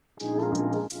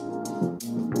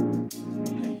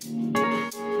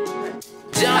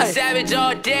John Savage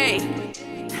all day.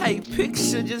 Hey,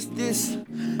 picture just this.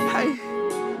 Hey.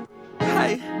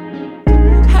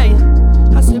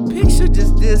 I said, picture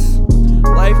just this.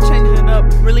 Life changing up,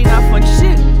 really not fun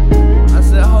shit. I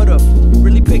said, hold up,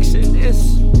 really picture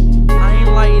this. I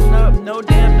ain't lighting up, no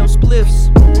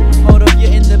spliffs. Hold up, yeah,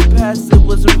 in the past it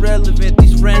was irrelevant.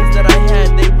 These friends that I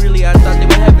had, I thought they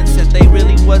were heaven sent. They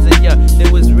really wasn't, yeah. They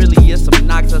was really, some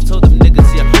knocks. I told them niggas,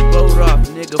 vote off,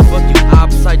 nigga, fuck you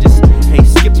ops. I just,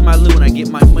 skip to my loot when I get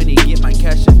my money, get my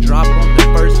cash and drop on the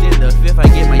first and the fifth. I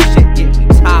get my shit, get me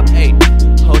top,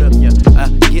 hold up,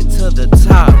 get to the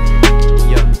top,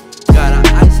 gotta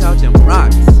ice out them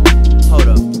rocks. Hold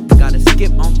up, gotta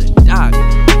skip on the dock,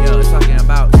 talking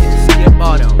about skip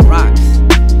all them rocks.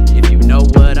 If you know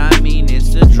what I mean,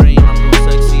 it's a dream. I'm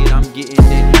gonna succeed, I'm getting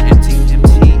it.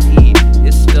 MTE,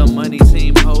 it's the money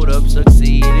team. Hold up,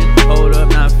 succeeding. Hold up,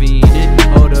 not feeding.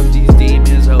 Hold up, these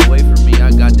demons away from me.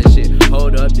 I got that shit.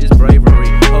 Hold up, this bravery.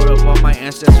 Hold up, all my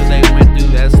ancestors, they went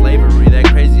through that slavery, that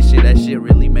crazy shit. That shit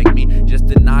really make me just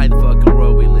deny the fucking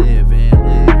world we live in.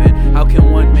 How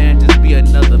can one man just be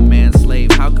another man's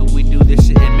slave? How can we do this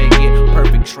shit and make it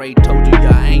perfect trade? Told you,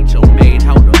 I ain't your maid.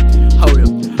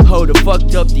 Hold up,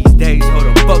 fucked up these days. Hold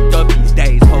up, fucked up these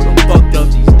days. Hold up, fucked up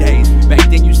these days. Back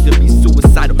then used to be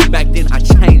suicidal. Back then I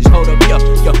changed. Hold up,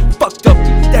 fucked up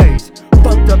these days.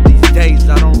 Fucked up these days.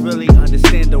 I don't really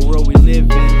understand the world we live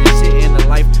in. This shit in the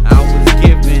life I was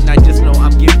given. I just know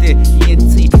I'm gifted.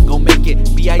 ENT, gon' make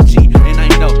it B.I.G. And I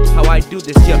know how I do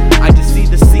this, I just see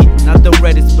the C, not the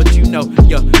reddest, but you know,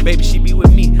 baby, she be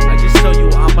with me. I just show you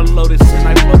I'm a lotus and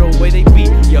I float the way they be.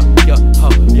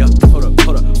 Hold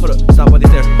up, stop what they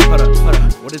there. Hold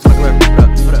up, what is my glare?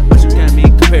 Hold up, what you can be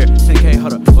compared? 10K,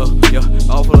 hold up,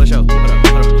 all for the show. Hold up,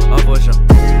 all for the show.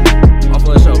 All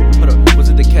for the show, hold up, was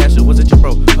it the cash or was it your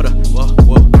bro? Hold up, hold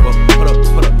up,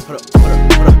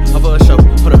 all for the show.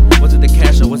 Hold up, was it the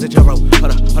cash or was it your bro?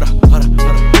 Hold up,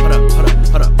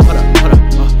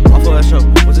 all for the show.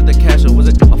 Was it the cash or was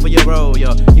it off of your bro?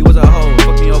 He was a hoe,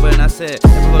 fucked me over and I said,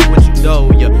 never fuck with you though,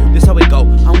 this how we go.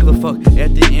 I don't give a fuck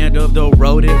at the end of the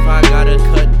road. If I gotta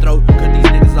cut these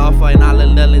niggas off and I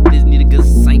let these niggas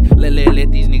sing. Let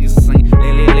these niggas sing.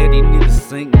 Let these niggas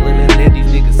sing. Let these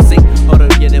niggas sing. Hold up,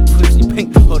 that pussy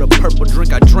pink. Hold up, purple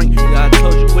drink I drink. I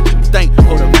told you what you think.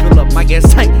 Hold up, fill up my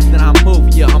gas tank. Then I move,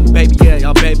 I'm baby,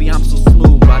 baby, I'm so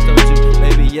smooth. I told you,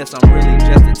 baby, yes, I'm really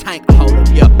just a tank. Hold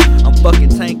up, I'm fucking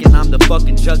tanking, I'm the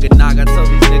fucking juggernaut. I told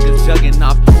these niggas jugging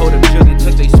off. Hold up, jugging,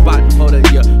 took they spot. Hold up,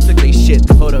 took they shit.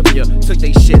 Hold up, took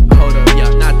they shit. Hold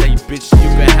up, not they bitch. You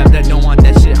can have that, don't want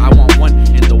that shit. I want one,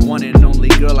 and the one and only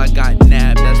girl I got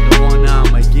nabbed. That's the one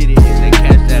I'ma get it in the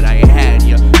cash that I had.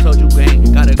 Told you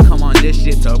ain't gotta come on this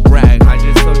shit to brag. I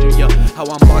just told you, how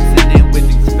I'm boxing in with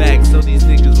these bags. So these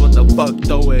niggas, what the fuck,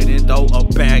 throw it and throw a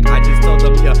bag. I just told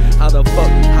them, how the fuck,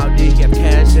 how did he have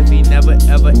cash if he never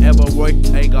ever worked?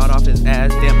 Hey, got off his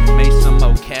ass, damn, made some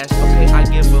more cash. Okay, I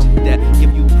give him that,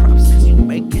 give you props cause you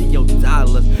making your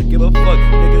dollars. Give a fuck,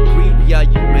 nigga, greedy,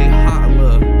 you may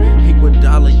holler.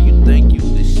 Dollar, you think you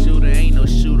the shooter? Ain't no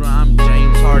shooter, I'm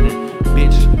James Harden.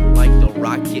 Bitch, like the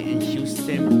Rocket in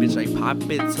Houston. Bitch, I pop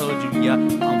it, told you, I'm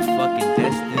fucking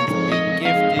destined to be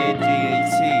gifted.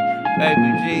 G-E-T, baby,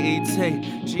 G-E-T,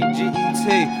 G-G-E-T,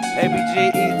 baby,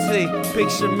 G-E-T.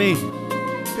 Picture me,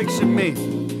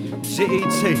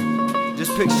 G-E-T.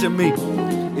 Just picture me,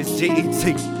 it's G-E-T,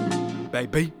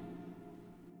 baby.